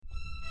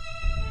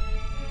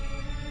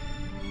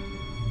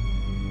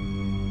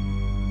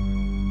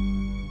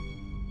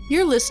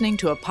You're listening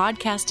to a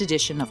podcast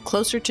edition of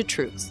Closer to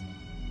Truth.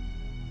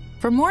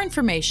 For more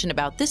information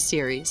about this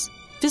series,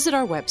 visit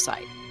our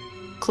website,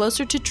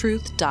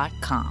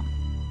 closertotruth.com.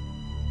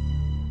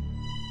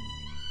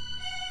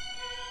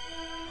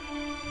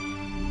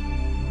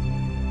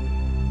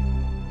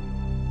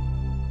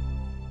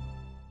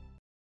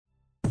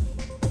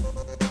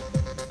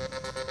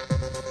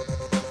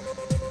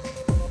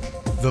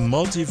 The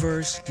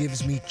multiverse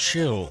gives me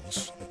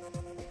chills.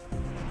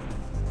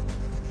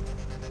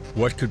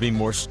 What could be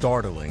more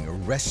startling,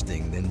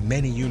 arresting than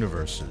many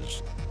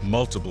universes,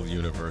 multiple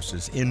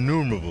universes,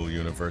 innumerable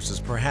universes,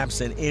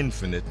 perhaps an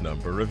infinite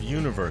number of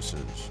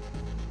universes?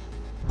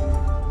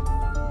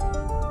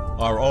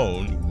 Our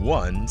own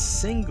one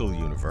single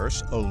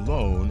universe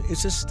alone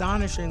is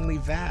astonishingly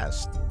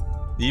vast.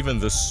 Even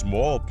the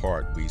small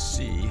part we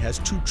see has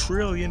 2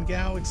 trillion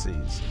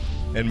galaxies,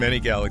 and many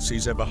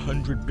galaxies have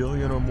 100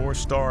 billion or more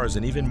stars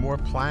and even more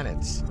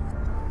planets.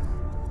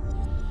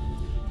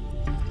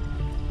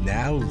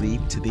 Now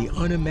leap to the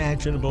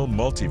unimaginable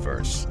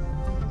multiverse.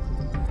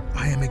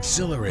 I am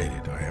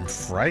exhilarated, I am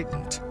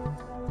frightened.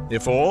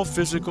 If all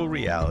physical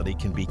reality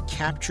can be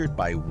captured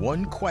by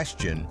one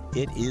question,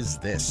 it is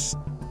this: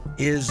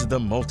 is the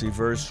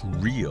multiverse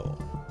real?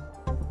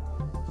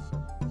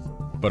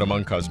 But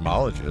among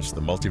cosmologists,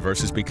 the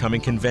multiverse is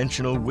becoming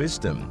conventional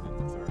wisdom.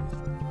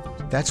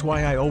 That's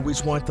why I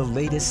always want the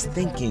latest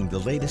thinking, the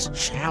latest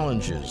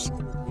challenges.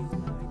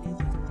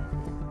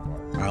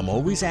 I'm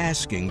always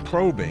asking,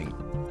 probing,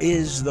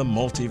 is the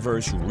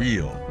multiverse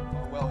real?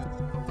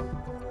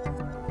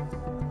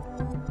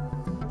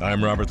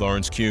 I'm Robert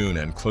Lawrence Kuhn,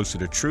 and Closer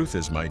to Truth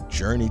is my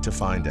journey to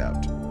find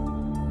out.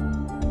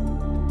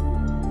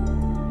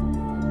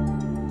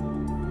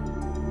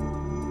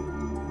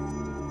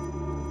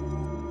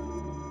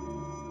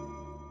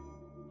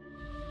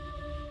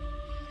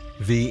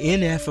 The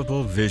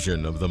ineffable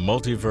vision of the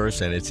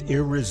multiverse and its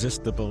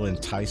irresistible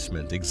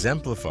enticement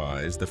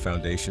exemplifies the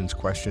Foundation's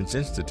Questions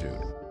Institute,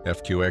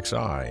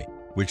 FQXI,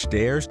 which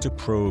dares to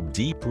probe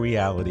deep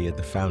reality at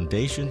the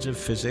foundations of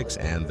physics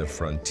and the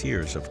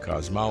frontiers of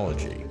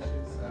cosmology.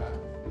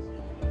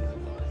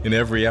 In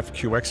every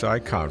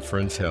FQXI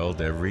conference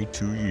held every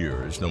 2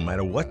 years, no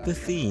matter what the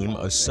theme,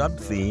 a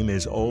sub-theme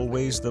is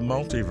always the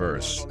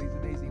multiverse.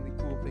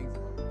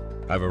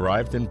 I've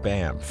arrived in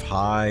Banff,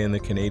 high in the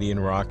Canadian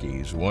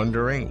Rockies,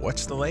 wondering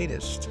what's the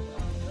latest.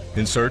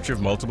 In search of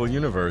multiple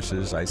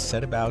universes, I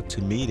set about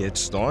to meet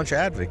its staunch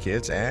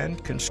advocates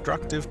and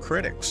constructive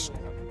critics.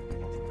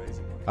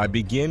 I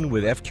begin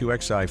with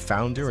FQXI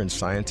founder and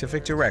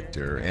scientific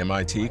director,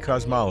 MIT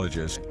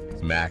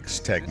cosmologist Max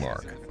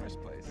Tegmark.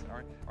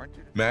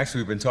 Max,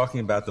 we've been talking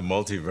about the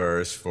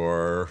multiverse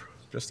for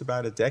just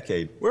about a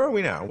decade. Where are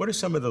we now? What are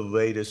some of the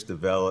latest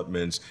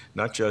developments,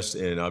 not just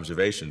in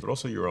observation, but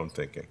also your own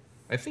thinking?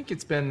 I think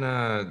it's been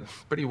a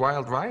pretty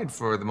wild ride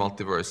for the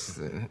multiverse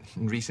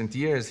in recent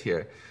years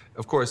here.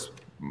 Of course,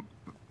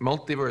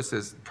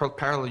 multiverses,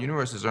 parallel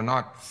universes are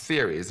not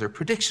theories, they're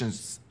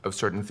predictions of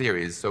certain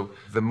theories. So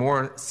the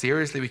more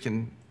seriously we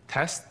can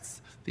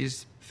test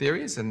these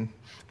theories, and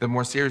the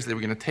more seriously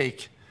we're going to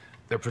take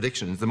their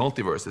predictions, the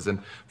multiverses.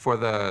 And for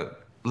the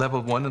level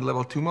 1 and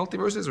level 2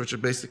 multiverses, which are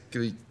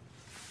basically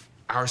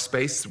our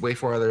space way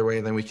farther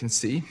away than we can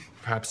see,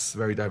 perhaps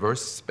very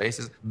diverse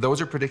spaces,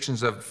 those are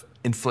predictions of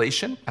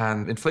inflation,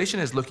 and inflation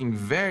is looking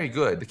very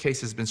good. The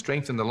case has been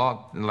strengthened a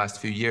lot in the last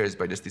few years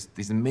by just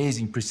these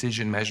amazing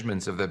precision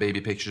measurements of the baby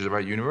pictures of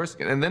our universe.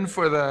 And then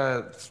for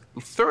the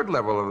third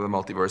level of the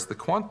multiverse, the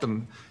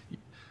quantum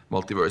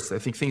multiverse, I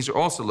think things are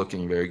also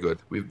looking very good.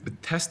 We've been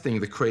testing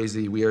the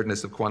crazy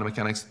weirdness of quantum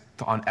mechanics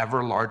on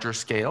ever larger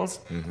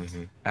scales,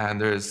 and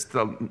there's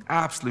still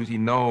absolutely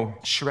no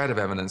shred of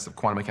evidence of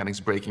quantum mechanics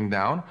breaking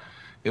down.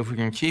 If we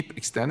can keep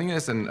extending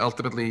this and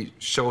ultimately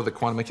show that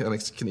quantum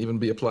mechanics can even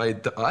be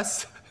applied to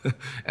us,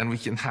 and we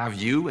can have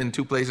you in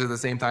 2 places at the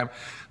same time,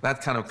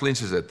 that kind of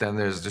clinches it. Then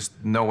there's just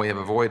no way of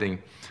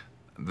avoiding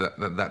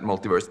that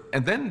multiverse.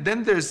 And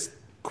then there's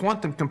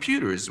quantum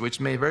computers, which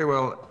may very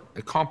well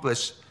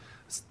accomplish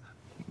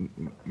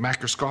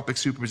macroscopic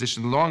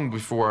superposition long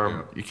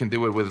before you can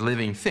do it with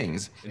living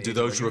things. Do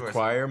those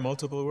require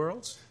multiple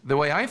worlds? The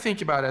way I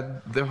think about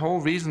it, the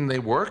whole reason they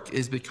work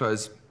is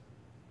because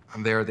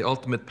they're the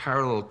ultimate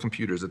parallel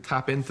computers that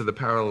tap into the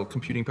parallel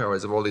computing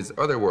powers of all these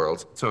other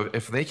worlds. So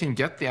if they can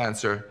get the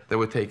answer that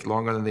would take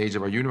longer than the age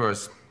of our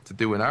universe to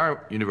do in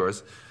our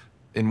universe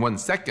in 1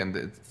 second,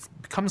 it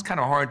becomes kind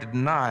of hard to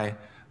deny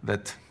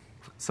that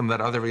some of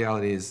that other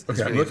reality is Okay,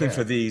 really I'm looking there.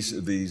 for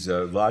these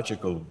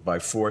logical by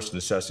force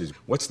necessities.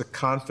 What's the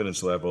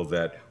confidence level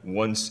that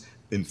once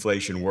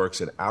inflation works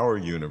in our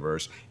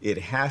universe, it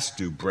has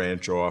to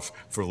branch off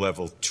for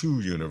level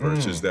 2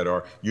 universes that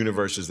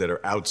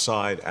are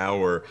outside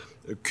our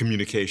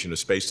communication of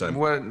space-time?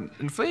 What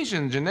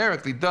inflation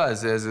generically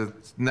does is it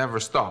never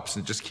stops.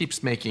 It just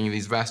keeps making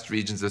these vast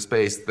regions of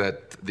space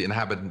that the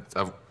inhabitants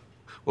of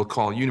will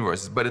call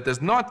universes, but it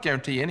does not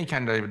guarantee any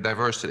kind of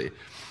diversity.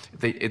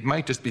 It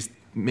might just be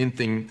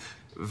minting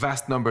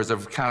vast numbers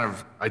of kind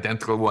of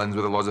identical ones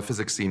where the laws of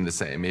physics seem the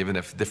same, even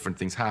if different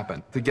things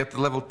happen. To get to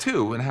level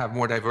 2 and have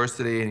more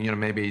diversity and,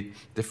 maybe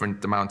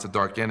different amounts of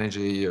dark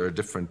energy or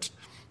different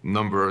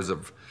numbers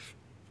of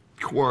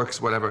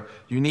quarks, whatever,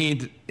 you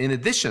need, in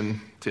addition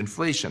to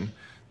inflation,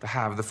 to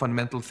have the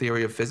fundamental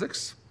theory of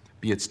physics,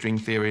 be it string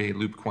theory,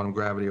 loop quantum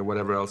gravity, or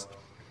whatever else,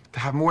 to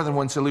have more than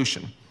one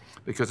solution.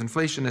 Because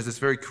inflation is this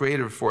very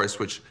creative force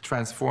which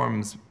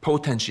transforms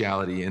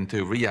potentiality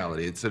into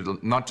reality. It'll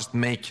not just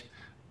make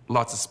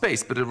lots of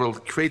space, but it will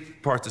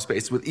create parts of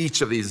space with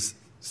each of these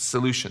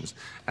solutions.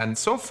 And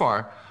so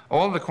far,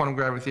 all the quantum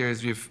gravity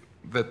theories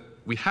that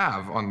we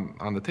have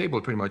on the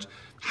table pretty much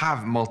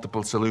have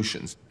multiple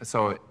solutions.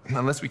 So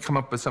unless we come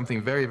up with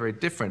something very, very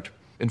different,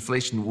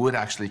 inflation would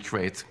actually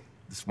create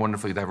this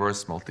wonderfully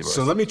diverse multiverse.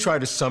 So let me try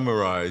to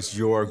summarize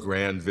your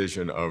grand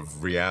vision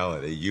of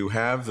reality. You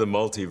have the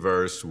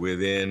multiverse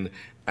within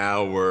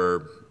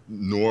our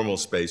normal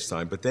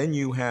space-time, but then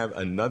you have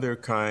another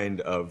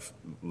kind of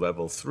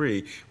level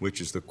 3,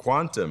 which is the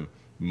quantum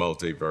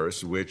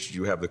multiverse, which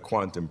you have the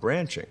quantum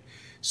branching.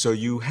 So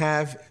you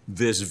have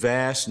this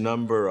vast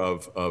number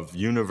of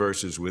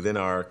universes within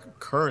our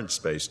current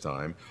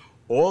space-time,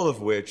 all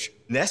of which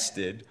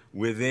nested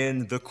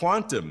within the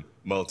quantum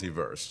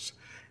multiverse.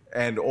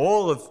 And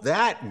all of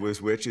that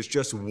with which is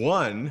just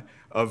one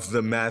of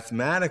the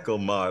mathematical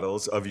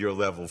models of your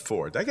level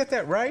 4. Did I get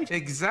that right?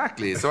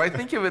 Exactly. So I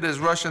think of it as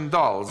Russian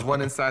dolls,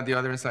 one inside the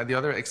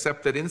other,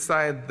 except that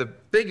inside the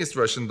biggest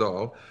Russian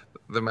doll,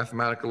 the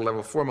mathematical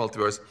level 4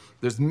 multiverse,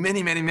 there's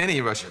many, many,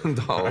 many Russian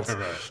dolls.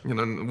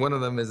 Right. One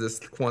of them is this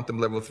quantum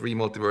level 3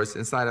 multiverse.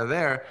 Inside of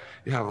there,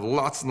 you have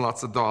lots and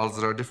lots of dolls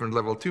that are different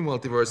level 2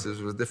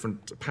 multiverses with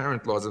different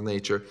apparent laws of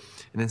nature.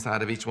 And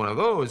inside of each one of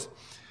those,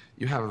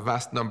 you have a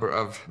vast number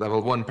of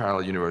level 1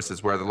 parallel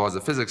universes where the laws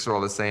of physics are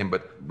all the same,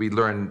 but we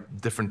learn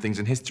different things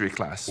in history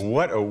class.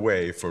 What a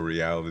way for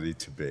reality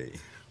to be.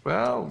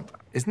 Well,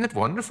 isn't it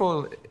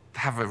wonderful to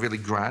have a really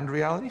grand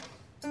reality?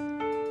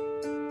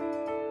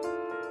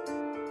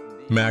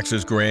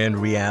 Max's grand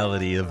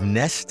reality of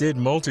nested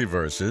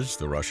multiverses,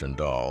 the Russian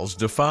dolls,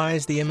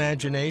 defies the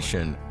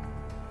imagination.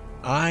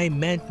 I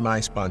meant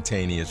my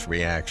spontaneous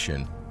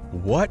reaction.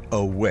 What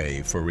a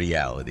way for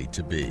reality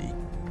to be.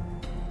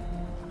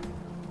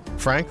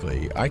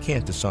 Frankly, I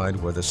can't decide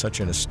whether such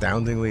an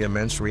astoundingly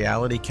immense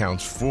reality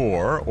counts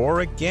for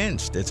or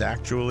against its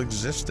actual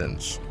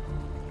existence.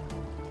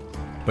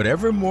 But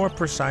ever more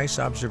precise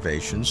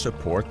observations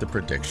support the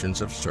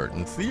predictions of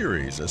certain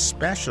theories,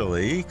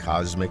 especially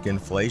cosmic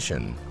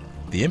inflation,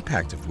 the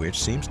impact of which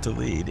seems to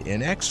lead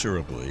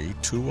inexorably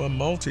to a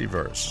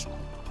multiverse.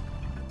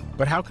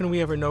 But how can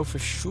we ever know for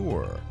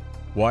sure?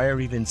 Why are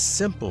even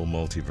simple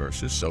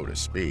multiverses, so to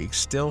speak,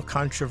 still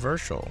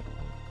controversial?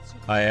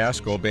 I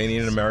ask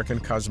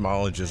Albanian-American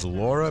cosmologist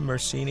Laura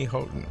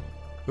Mersini-Houghton,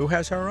 who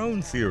has her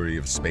own theory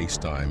of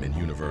space-time and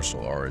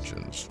universal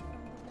origins.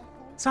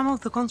 Some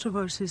of the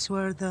controversies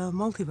where the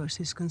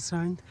multiverse is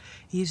concerned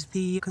is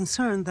the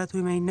concern that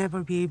we may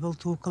never be able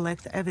to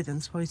collect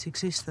evidence for its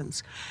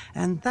existence.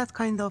 And that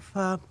kind of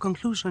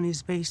conclusion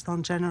is based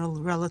on general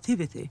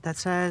relativity that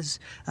says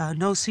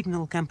no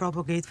signal can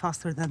propagate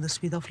faster than the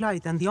speed of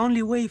light. And the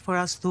only way for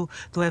us to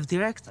have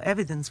direct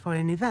evidence for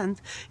an event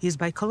is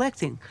by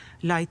collecting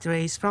light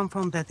rays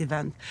from that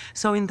event.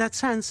 So in that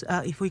sense,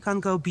 if we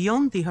can't go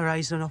beyond the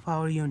horizon of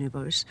our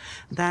universe,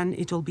 then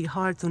it will be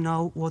hard to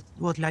know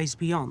what lies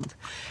beyond.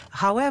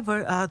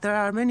 However, there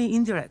are many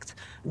indirect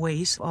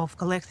ways of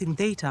collecting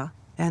data,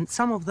 and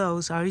some of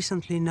those are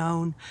recently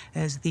known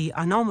as the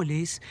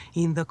anomalies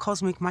in the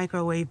cosmic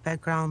microwave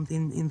background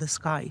in the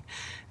sky.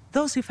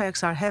 Those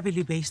effects are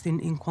heavily based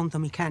in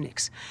quantum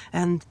mechanics,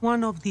 and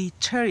one of the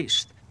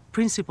cherished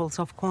principles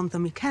of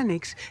quantum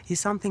mechanics is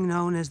something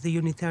known as the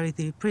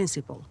unitarity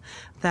principle,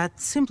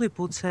 that simply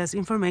put says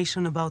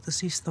information about the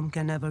system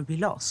can never be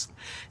lost.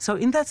 So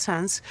in that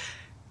sense,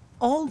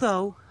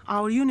 although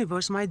our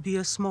universe might be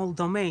a small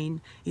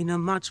domain in a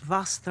much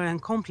vaster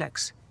and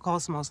complex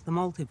cosmos, the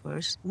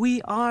multiverse,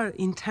 we are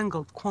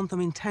entangled,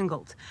 quantum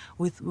entangled,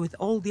 with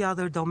all the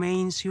other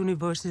domains,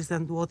 universes,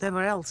 and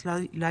whatever else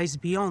lies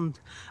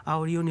beyond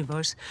our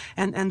universe.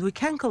 And we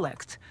can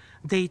collect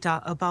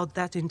data about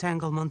that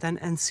entanglement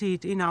and see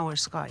it in our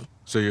sky.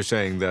 So you're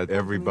saying that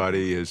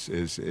everybody is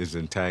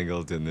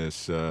entangled in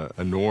this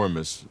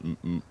enormous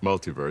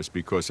multiverse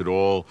because it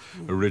all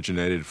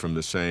originated from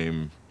the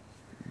same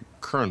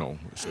kernel,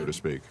 so to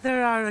speak.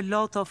 There are a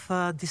lot of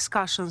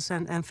discussions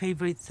and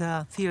favorite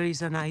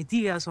theories and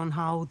ideas on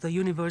how the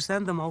universe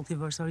and the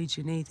multiverse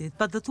originated,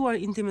 but the two are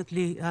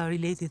intimately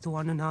related to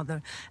one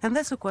another. And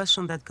that's a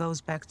question that goes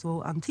back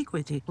to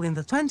antiquity. In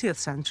the 20th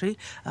century,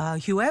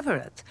 Hugh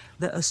Everett,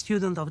 a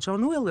student of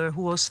John Wheeler,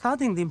 who was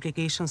studying the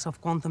implications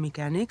of quantum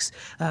mechanics,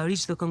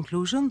 reached the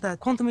conclusion that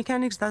quantum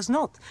mechanics does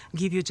not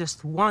give you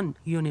just one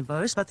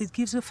universe, but it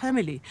gives a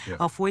family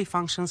of wave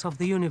functions of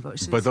the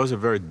universe. But those are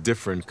very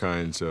different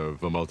kinds of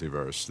of a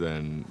multiverse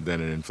than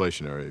an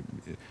inflationary.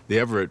 The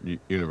Everett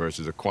universe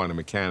is a quantum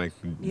mechanic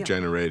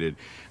generated,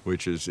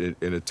 which is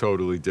in a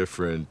totally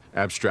different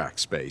abstract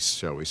space,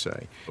 shall we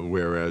say,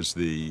 whereas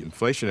the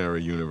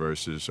inflationary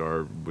universes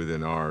are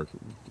within our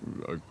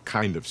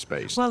kind of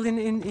space. Well,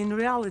 in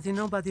reality,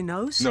 nobody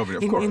knows. Nobody,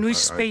 of course. In which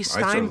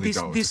space-time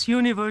these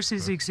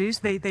universes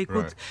exist. They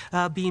could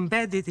be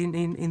embedded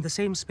in the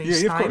same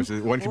space-time. Yeah, of course.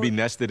 One could be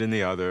nested in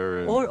the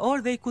other.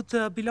 Or they could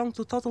belong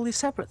to totally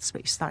separate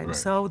space-time. Right.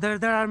 So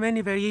there are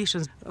many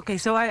variations. Okay,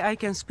 so I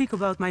can speak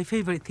about my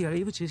favorite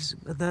theory, which is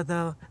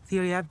the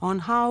theory on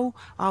how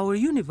our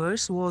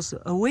universe was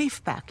a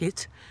wave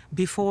packet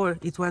before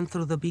it went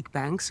through the Big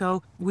Bang.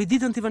 So we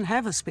didn't even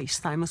have a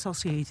space-time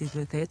associated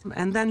with it.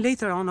 And then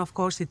later on, of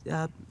course, it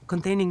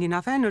containing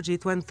enough energy,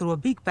 it went through a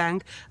Big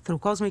Bang, through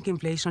cosmic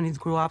inflation, it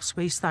grew up,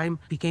 space-time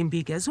became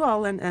big as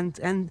well,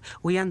 and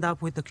we end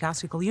up with the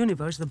classical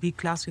universe, the big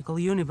classical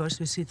universe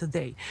we see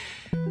today.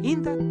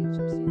 In that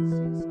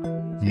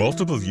picture,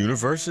 multiple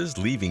universes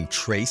leaving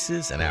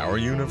traces in our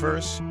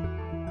universe?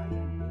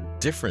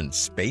 Different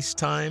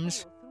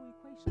space-times?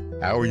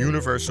 Our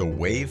universe a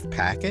wave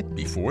packet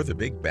before the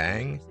Big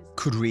Bang?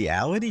 Could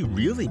reality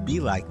really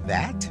be like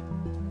that?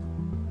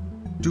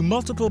 Do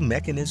multiple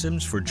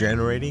mechanisms for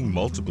generating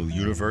multiple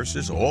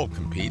universes, all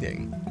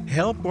competing,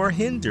 help or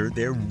hinder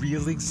their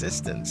real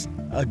existence?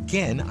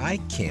 Again, I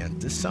can't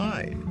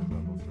decide.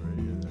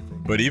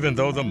 But even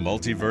though the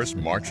multiverse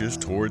marches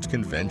towards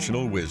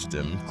conventional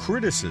wisdom,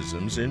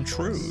 criticisms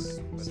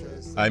intrude.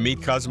 I meet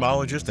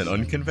cosmologist and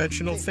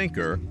unconventional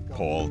thinker,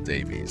 Paul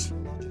Davies.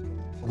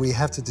 We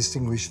have to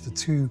distinguish the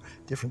two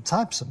different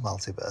types of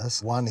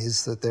multiverse. One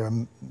is that there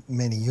are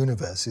many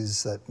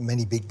universes,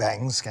 many Big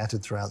Bangs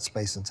scattered throughout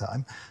space and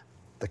time,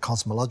 the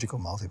cosmological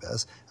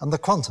multiverse, and the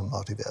quantum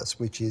multiverse,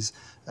 which is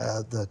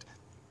that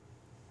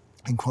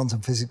in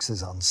quantum physics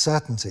there's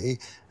uncertainty,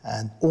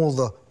 and all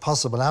the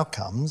possible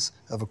outcomes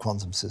of a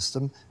quantum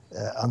system,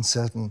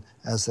 uncertain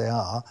as they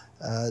are,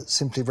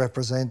 simply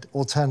represent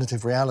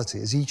alternative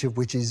realities, each of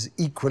which is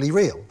equally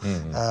real,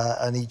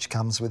 and each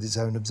comes with its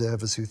own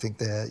observers who think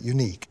they're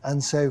unique.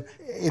 And so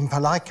in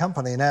polite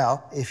company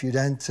now, if you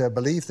don't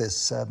believe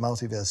this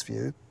multiverse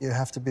view, you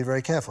have to be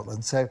very careful.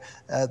 And so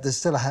there's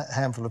still a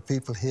handful of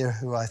people here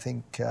who I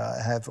think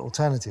have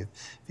alternative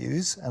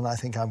views, and I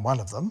think I'm one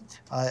of them.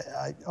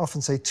 I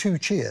often say 2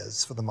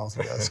 cheers for the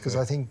multiverse, because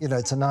I think,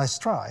 it's a nice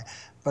try,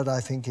 but I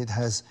think it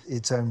has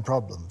its own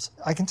problems.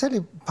 I can tell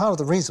you part of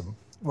the reason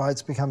why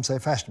it's become so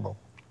fashionable,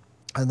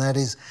 and that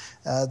is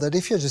that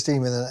if you're just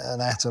dealing with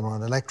an atom or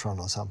an electron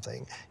or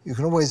something, you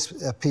can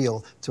always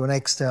appeal to an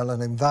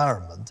external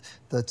environment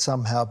that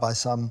somehow, by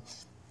some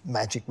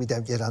magic we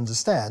don't yet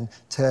understand,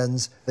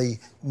 turns the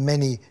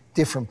many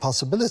different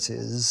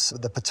possibilities,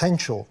 the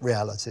potential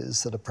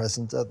realities that are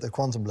present at the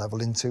quantum level,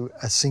 into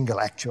a single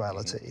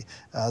actuality.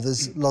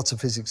 There's lots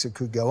of physics that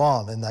could go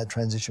on in that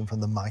transition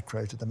from the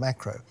micro to the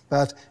macro.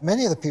 But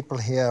many of the people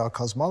here are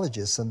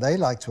cosmologists, and they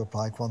like to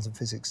apply quantum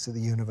physics to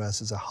the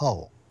universe as a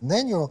whole. And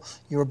then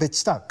you're a bit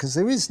stuck, because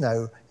there is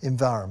no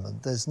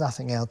environment, there's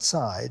nothing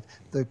outside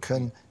that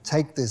can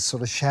take this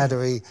sort of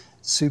shadowy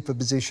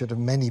superposition of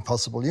many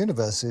possible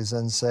universes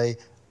and say,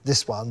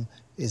 this one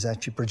is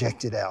actually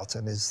projected out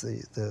and is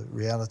the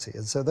reality.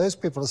 And so those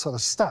people are sort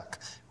of stuck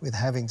with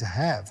having to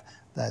have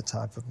that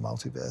type of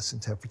multiverse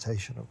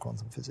interpretation of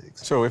quantum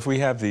physics. So if we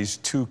have these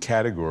 2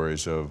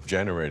 categories of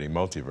generating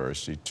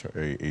multiverse,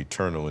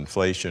 eternal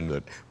inflation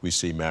that we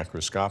see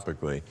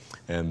macroscopically,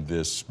 and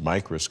this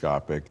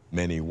microscopic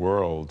many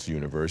worlds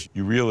universe,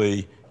 you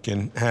really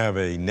can have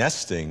a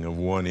nesting of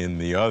one in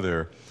the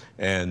other,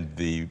 and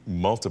the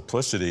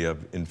multiplicity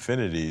of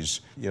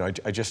infinities.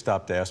 I just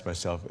stopped to ask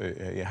myself,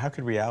 how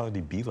could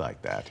reality be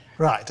like that?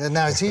 Right, and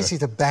now it's easy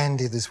to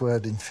bandy this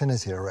word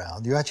infinity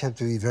around. You actually have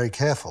to be very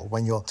careful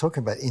when you're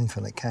talking about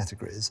infinite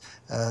categories.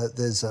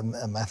 There's a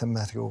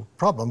mathematical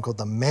problem called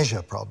the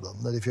measure problem,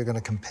 that if you're going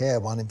to compare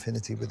one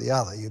infinity with the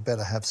other, you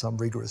better have some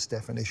rigorous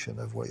definition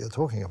of what you're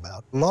talking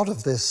about. A lot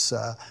of this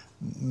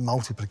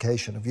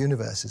multiplication of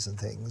universes and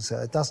things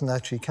doesn't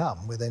actually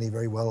come with any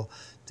very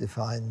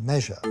well-defined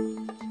measure.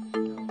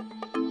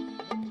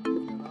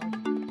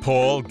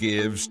 Paul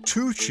gives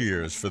 2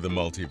 cheers for the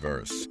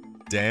multiverse,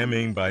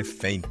 damning by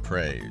faint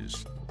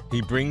praise.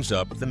 He brings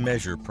up the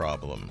measure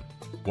problem.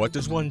 What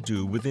does one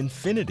do with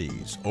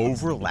infinities,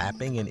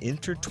 overlapping and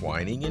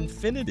intertwining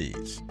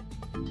infinities?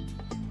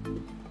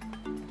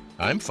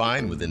 I'm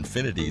fine with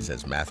infinities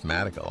as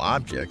mathematical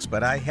objects,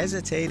 but I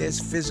hesitate as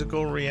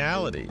physical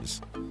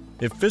realities.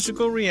 If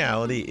physical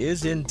reality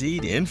is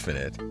indeed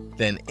infinite,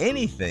 then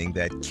anything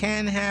that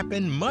can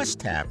happen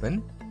must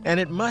happen, and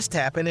it must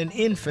happen an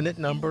infinite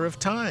number of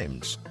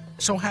times.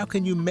 So how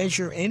can you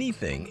measure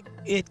anything?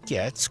 It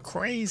gets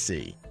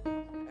crazy.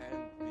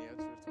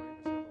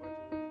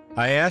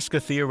 I ask a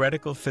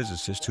theoretical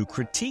physicist who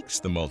critiques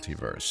the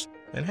multiverse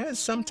and has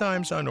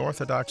sometimes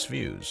unorthodox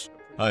views,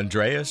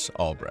 Andreas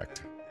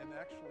Albrecht.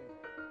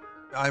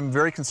 I'm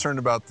very concerned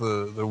about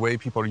the way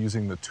people are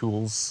using the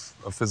tools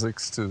of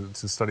physics to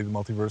study the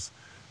multiverse.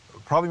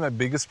 Probably my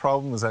biggest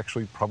problem is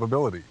actually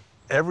probability.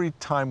 every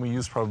time we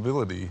use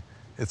probability,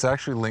 it's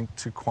actually linked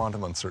to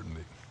quantum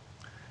uncertainty.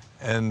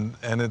 And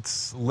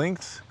it's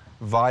linked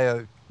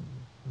via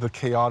the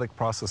chaotic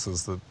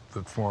processes that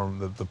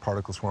the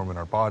particles form in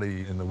our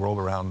body, in the world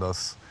around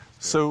us.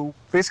 So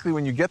basically,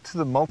 when you get to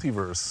the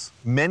multiverse,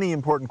 many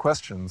important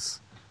questions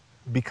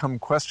become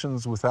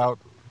questions without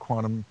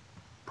quantum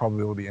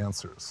probability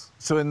answers.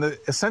 So the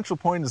essential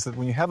point is that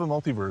when you have a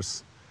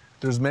multiverse,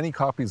 there's many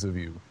copies of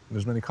you,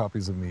 there's many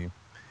copies of me.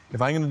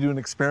 If I'm going to do an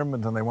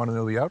experiment and I want to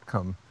know the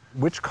outcome,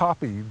 which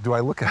copy do I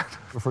look at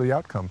for the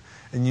outcome?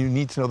 And you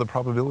need to know the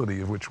probability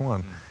of which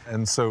one.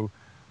 And so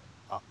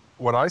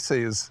what I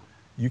say is,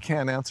 you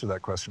can't answer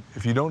that question.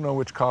 If you don't know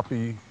which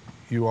copy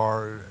you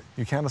are,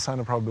 you can't assign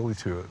a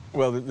probability to it.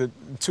 Well, the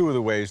two of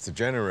the ways to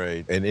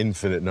generate an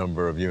infinite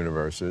number of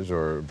universes,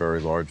 or a very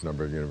large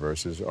number of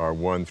universes, are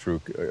one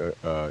through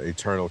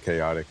eternal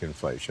chaotic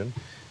inflation,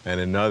 and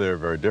another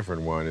very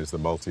different one is the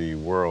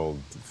multi-world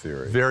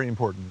theory. Very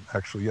important,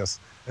 actually, yes.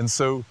 And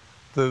so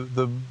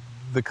the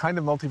kind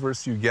of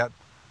multiverse you get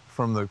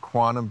from the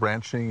quantum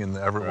branching in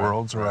the Everett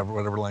worlds, or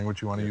whatever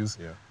language you want to use,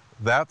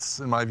 that's,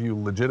 in my view,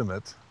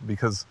 legitimate,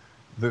 because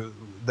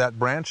that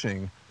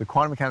branching, the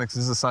quantum mechanics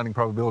is assigning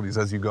probabilities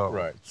as you go.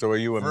 Right. So are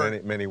you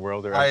a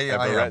many-worlder? I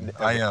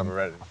am.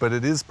 But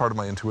it is part of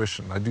my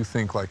intuition. I do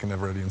think like an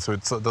Everettian, so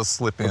it does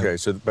slip in. Okay.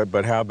 So,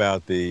 but how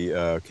about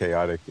the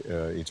chaotic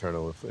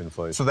eternal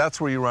inflation? So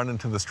that's where you run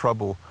into this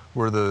trouble,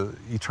 where the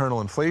eternal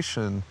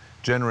inflation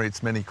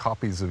generates many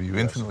copies of you,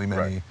 infinitely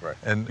many,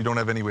 and you don't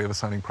have any way of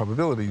assigning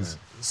probabilities.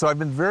 So I've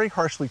been very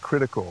harshly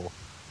critical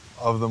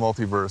of the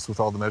multiverse with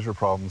all the measure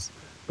problems,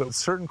 but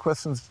certain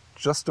questions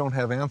just don't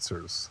have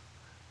answers.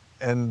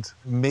 And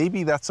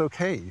maybe that's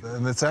okay.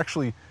 And it's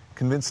actually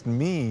convinced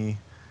me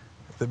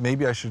that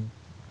maybe I should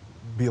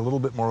be a little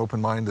bit more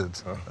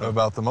open-minded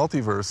about the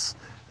multiverse,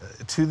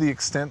 to the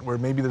extent where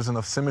maybe there's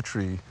enough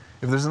symmetry.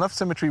 If there's enough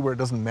symmetry where it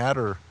doesn't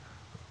matter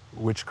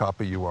which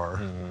copy you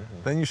are,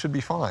 then you should be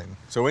fine.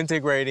 So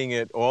integrating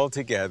it all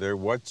together,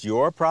 what's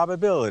your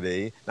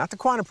probability, not the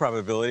quantum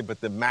probability,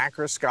 but the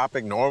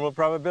macroscopic normal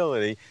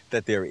probability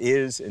that there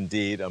is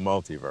indeed a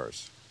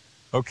multiverse?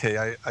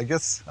 Okay, I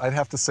guess I'd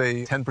have to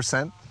say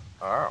 10%.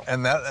 Oh.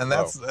 And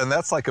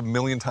that's like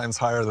 1,000,000 times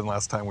higher than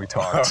last time we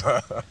talked.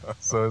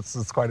 So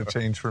it's quite a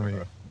change for me.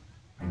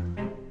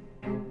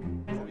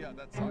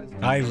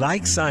 I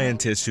like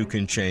scientists who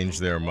can change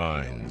their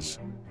minds.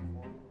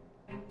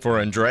 For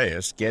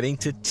Andreas, getting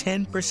to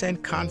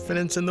 10%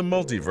 confidence in the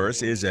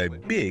multiverse is a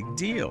big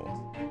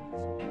deal.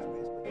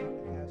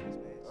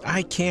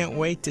 I can't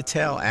wait to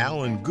tell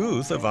Alan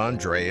Guth of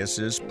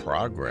Andreas's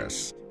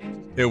progress.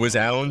 It was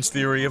Alan's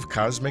theory of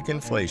cosmic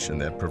inflation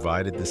that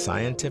provided the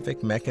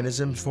scientific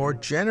mechanism for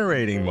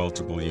generating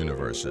multiple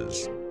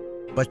universes.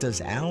 But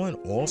does Alan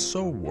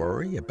also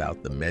worry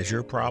about the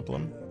measure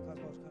problem?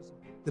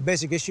 The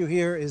basic issue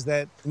here is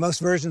that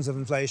most versions of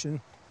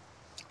inflation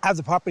have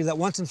the property that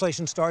once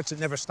inflation starts, it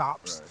never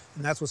stops.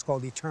 And that's what's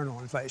called eternal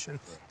inflation.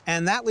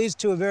 And that leads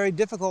to a very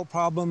difficult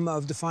problem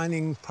of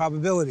defining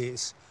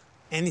probabilities.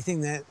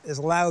 Anything that is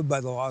allowed by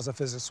the laws of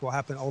physics will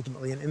happen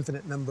ultimately an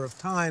infinite number of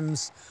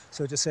times.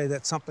 So to say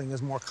that something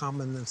is more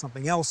common than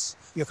something else,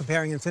 you're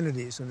comparing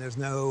infinities, and there's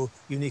no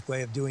unique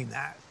way of doing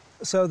that.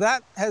 So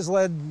that has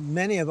led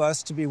many of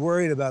us to be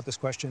worried about this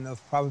question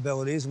of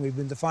probabilities, and we've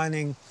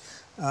been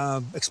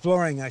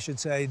exploring, I should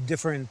say,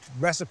 different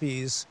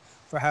recipes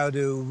for how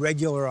to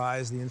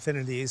regularize the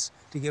infinities,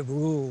 to give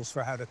rules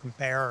for how to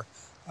compare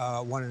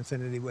one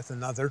infinity with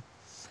another.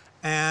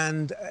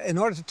 And in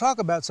order to talk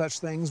about such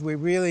things, we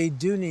really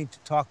do need to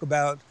talk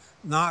about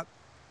not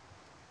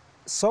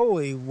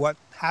solely what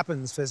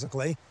happens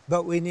physically,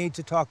 but we need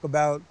to talk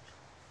about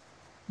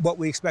what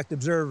we expect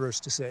observers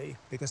to see,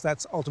 because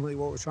that's ultimately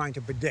what we're trying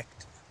to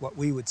predict, what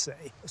we would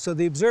say. So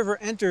the observer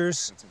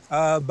enters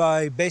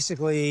by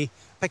basically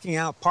picking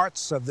out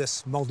parts of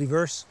this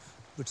multiverse,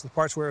 which are the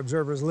parts where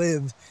observers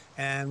live,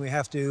 and we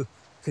have to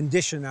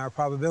condition our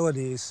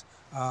probabilities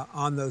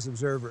on those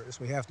observers.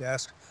 We have to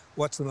ask,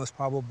 what's the most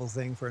probable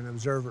thing for an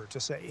observer to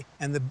see?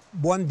 And the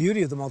one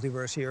beauty of the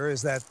multiverse here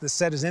is that the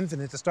set is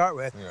infinite to start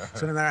with,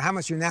 so no matter how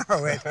much you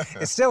narrow it,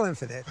 it's still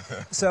infinite.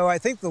 So I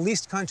think the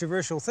least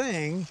controversial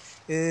thing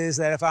is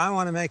that if I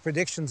want to make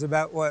predictions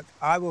about what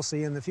I will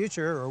see in the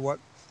future, or what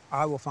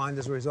I will find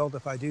as a result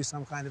if I do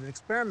some kind of an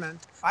experiment,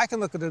 I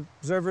can look at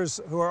observers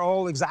who are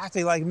all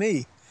exactly like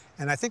me.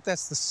 And I think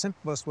that's the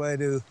simplest way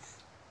to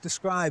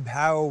describe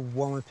how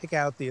one would pick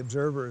out the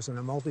observers in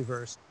a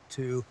multiverse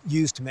to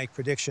use to make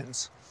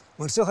predictions.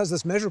 One still has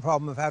this measure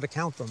problem of how to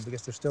count them,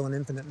 because there's still an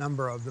infinite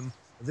number of them.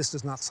 This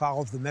does not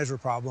solve the measure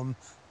problem,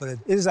 but it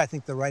is, I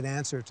think, the right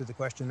answer to the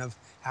question of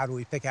how do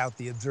we pick out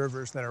the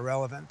observers that are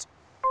relevant.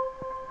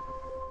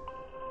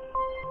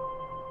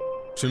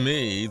 To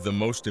me, the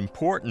most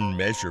important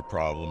measure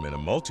problem in a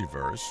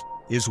multiverse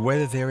is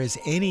whether there is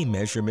any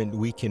measurement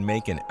we can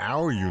make in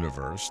our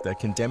universe that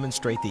can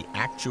demonstrate the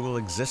actual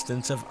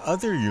existence of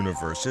other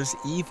universes,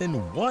 even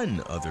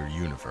one other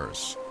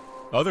universe.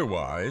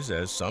 Otherwise,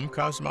 as some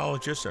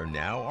cosmologists are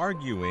now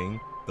arguing,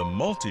 the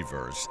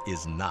multiverse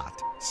is not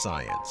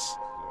science.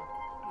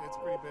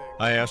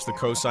 I asked the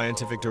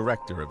co-scientific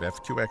director of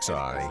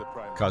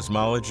FQXI,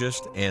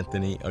 cosmologist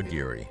Anthony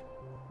Aguirre.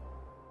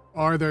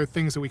 Are there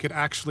things that we could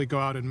actually go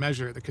out and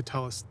measure that could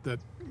tell us that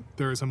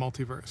there is a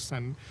multiverse?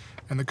 And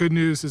the good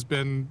news has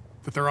been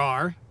that there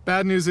are.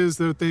 Bad news is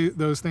that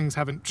those things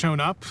haven't shown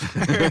up,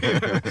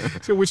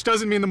 so, which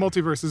doesn't mean the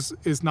multiverse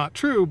is not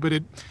true, but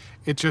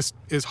it just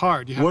is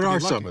hard. You have What to be are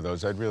lucky. some of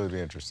those? I'd really be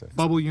interested.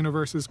 Bubble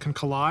universes can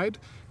collide,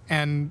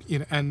 and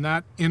and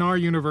that in our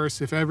universe,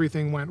 if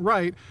everything went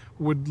right,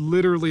 would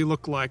literally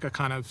look like a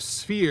kind of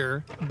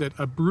sphere, that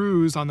a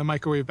bruise on the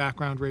microwave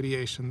background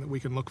radiation that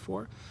we can look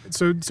for.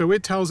 So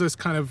it tells us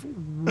kind of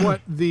what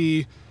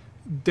the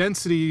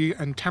density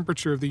and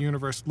temperature of the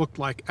universe looked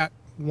like at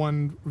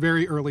one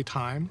very early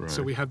time. Right.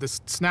 So we have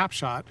this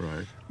snapshot.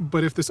 Right.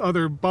 But if this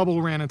other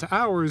bubble ran into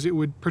ours, it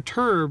would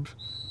perturb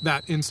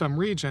that in some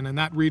region, and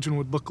that region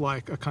would look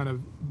like a kind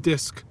of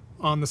disk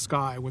on the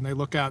sky. When they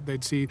look out,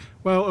 they'd see,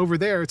 well, over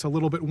there it's a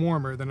little bit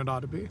warmer than it ought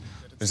to be.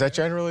 Is that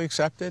generally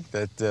accepted,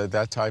 that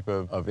that type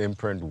of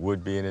imprint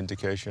would be an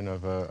indication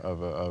of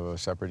a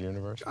separate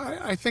universe?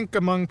 I think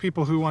among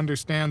people who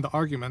understand the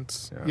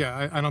arguments,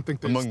 I don't think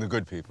there's... Among the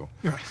good people.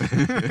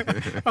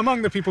 Right.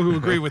 Among the people who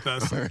agree with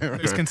us,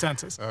 there's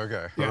consensus.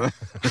 Okay. Yeah.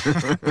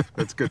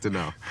 That's good to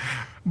know.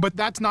 But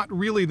that's not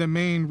really the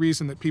main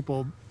reason that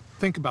people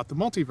think about the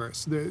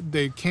multiverse.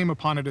 They came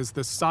upon it as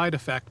the side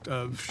effect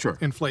of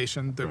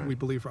inflation that we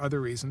believe for other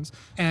reasons.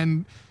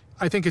 And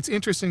I think it's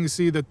interesting to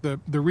see that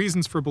the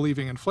reasons for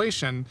believing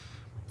inflation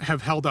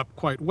have held up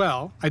quite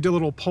well. I did a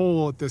little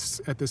poll at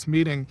this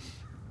meeting,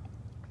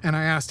 and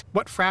I asked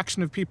what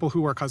fraction of people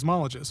who are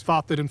cosmologists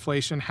thought that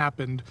inflation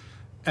happened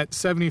at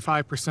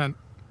 75%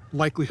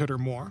 likelihood or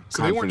more.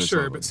 So they weren't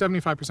sure, but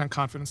 75%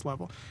 confidence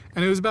level.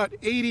 And it was about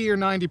 80 or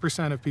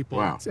 90% of people.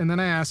 Wow. And then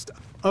I asked,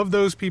 of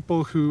those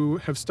people who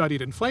have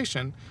studied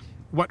inflation,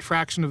 what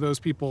fraction of those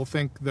people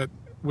think that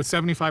with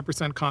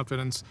 75%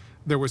 confidence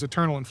there was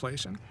eternal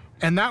inflation?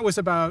 And that was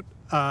about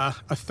a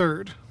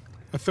third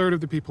of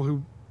the people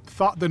who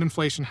thought that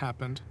inflation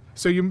happened.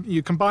 So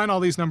you combine all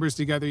these numbers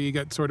together, you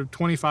get sort of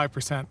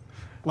 25%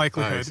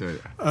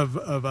 likelihood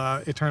of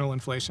eternal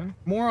inflation.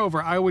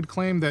 Moreover, I would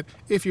claim that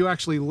if you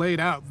actually laid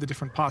out the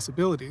different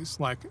possibilities,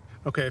 like,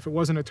 okay, if it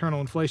wasn't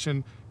eternal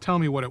inflation, tell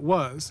me what it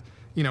was,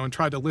 and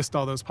tried to list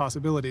all those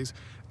possibilities,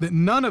 that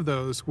none of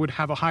those would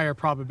have a higher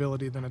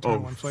probability than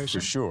eternal inflation.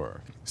 For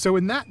sure. So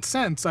in that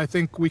sense, I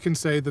think we can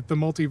say that the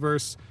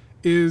multiverse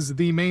is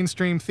the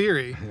mainstream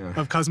theory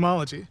of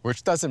cosmology.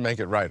 Which doesn't make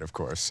it right, of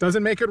course.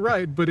 Doesn't make it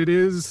right, but it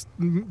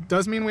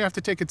does mean we have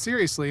to take it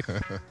seriously.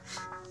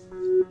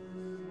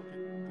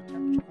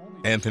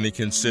 Anthony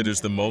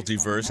considers the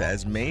multiverse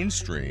as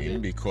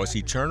mainstream because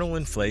eternal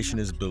inflation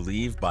is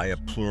believed by a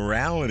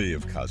plurality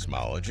of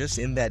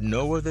cosmologists, in that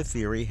no other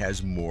theory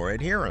has more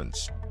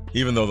adherents,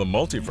 even though the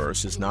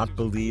multiverse is not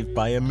believed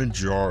by a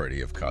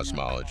majority of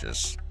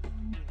cosmologists.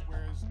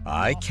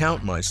 I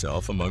count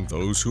myself among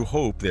those who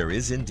hope there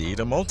is indeed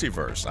a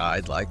multiverse.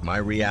 I'd like my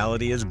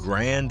reality as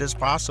grand as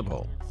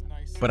possible.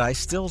 But I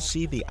still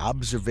see the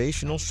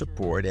observational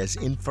support as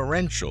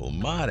inferential,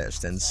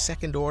 modest, and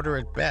second order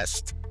at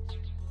best.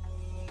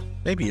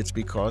 Maybe it's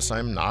because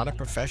I'm not a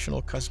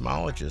professional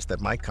cosmologist that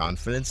my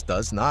confidence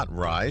does not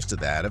rise to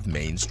that of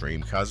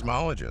mainstream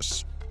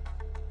cosmologists.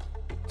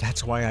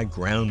 That's why I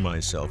ground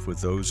myself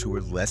with those who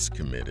are less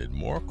committed,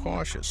 more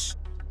cautious.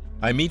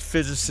 I meet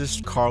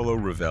physicist Carlo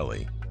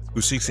Rovelli,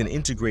 who seeks an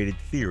integrated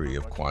theory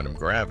of quantum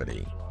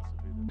gravity.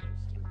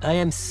 I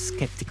am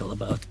skeptical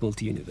about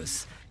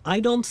multi-universe. I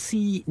don't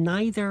see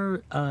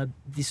neither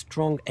the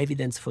strong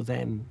evidence for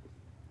them,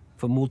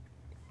 for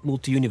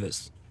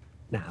multi-universe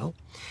now,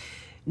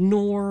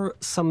 nor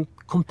some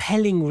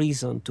compelling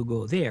reason to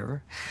go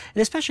there.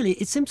 And especially,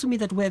 it seems to me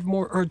that we have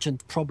more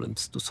urgent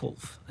problems to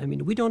solve. I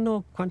mean, we don't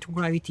know quantum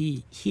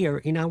gravity here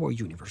in our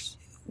universe.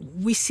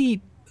 We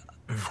see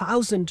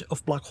thousands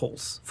of black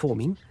holes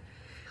forming.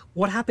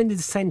 What happened in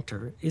the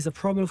center is a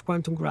problem of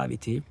quantum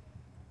gravity,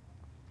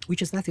 which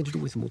has nothing to do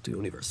with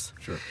multi-universe.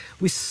 Sure.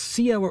 We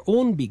see our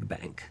own Big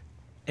Bang,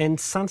 and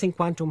something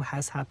quantum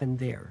has happened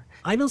there.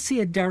 I don't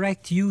see a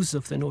direct use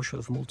of the notion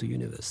of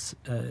multi-universe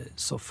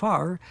so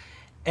far,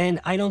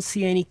 and I don't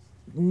see any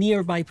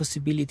nearby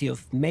possibility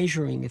of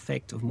measuring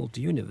effect of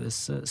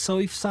multi-universe. So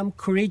if some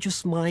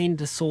courageous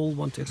mind, soul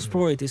want to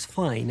explore it, is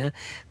fine,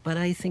 but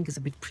I think it's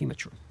a bit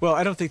premature. Well,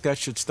 I don't think that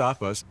should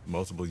stop us.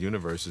 Multiple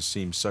universes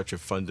seem such a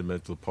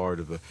fundamental part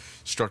of the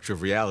structure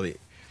of reality.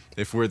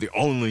 If we're the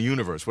only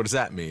universe, what does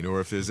that mean? Or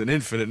if there's an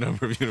infinite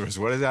number of universes,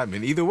 what does that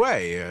mean? Either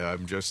way,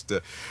 I'm just,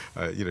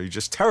 you're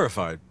just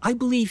terrified. I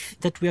believe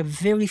that we are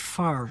very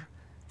far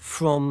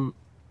from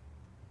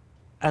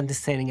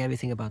understanding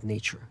everything about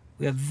nature.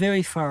 We are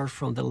very far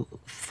from the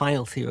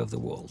final theory of the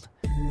world.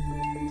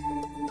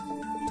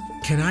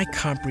 Can I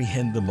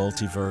comprehend the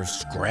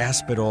multiverse,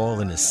 grasp it all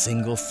in a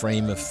single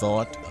frame of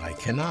thought? I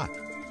cannot.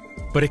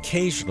 But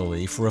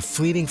occasionally, for a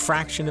fleeting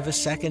fraction of a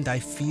second, I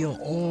feel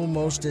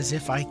almost as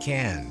if I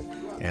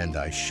can, and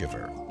I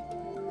shiver.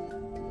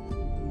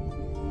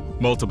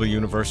 Multiple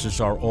universes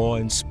are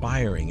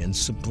awe-inspiring and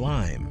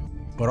sublime,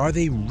 but are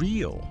they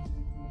real?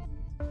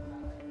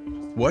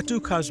 What do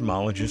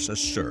cosmologists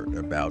assert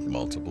about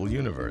multiple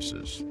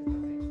universes?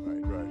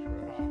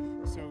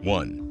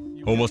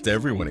 1. Almost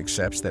everyone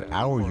accepts that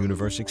our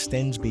universe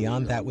extends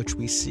beyond that which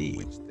we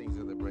see.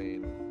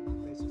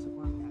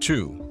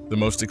 2. The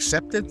most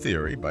accepted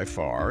theory by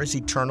far is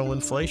eternal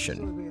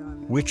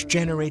inflation, which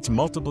generates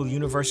multiple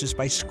universes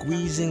by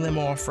squeezing them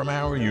off from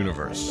our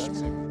universe.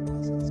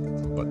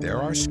 But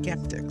there are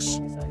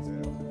skeptics.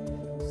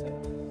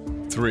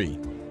 3.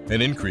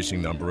 An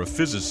increasing number of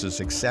physicists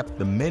accept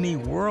the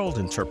many-world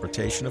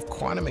interpretation of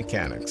quantum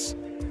mechanics.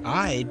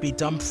 I'd be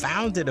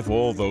dumbfounded if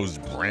all those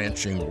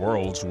branching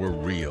worlds were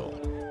real.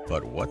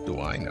 But what do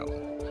I know?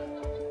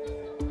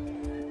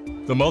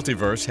 The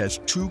multiverse has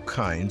two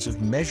kinds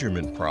of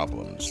measurement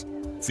problems.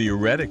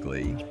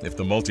 Theoretically, if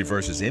the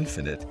multiverse is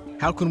infinite,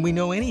 how can we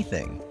know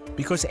anything?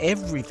 Because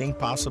everything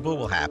possible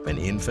will happen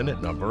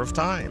infinite number of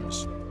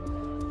times.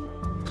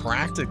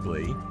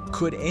 Practically,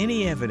 could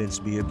any evidence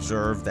be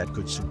observed that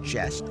could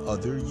suggest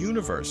other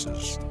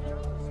universes?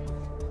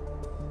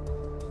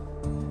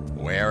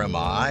 Where am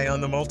I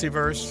on the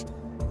multiverse?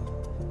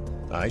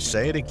 I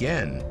say it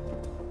again.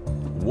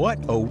 What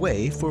a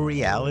way for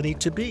reality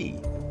to be.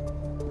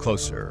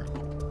 Closer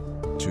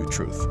to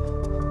truth.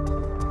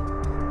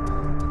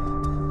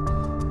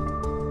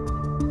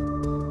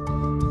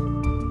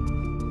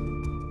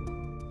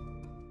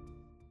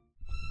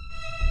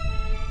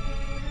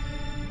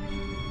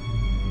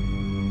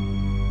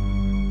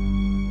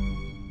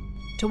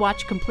 To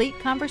watch complete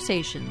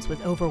conversations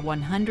with over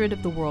 100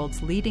 of the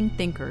world's leading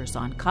thinkers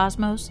on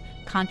cosmos,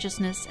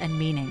 consciousness, and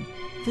meaning,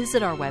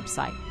 visit our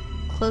website,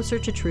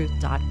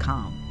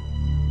 closertotruth.com.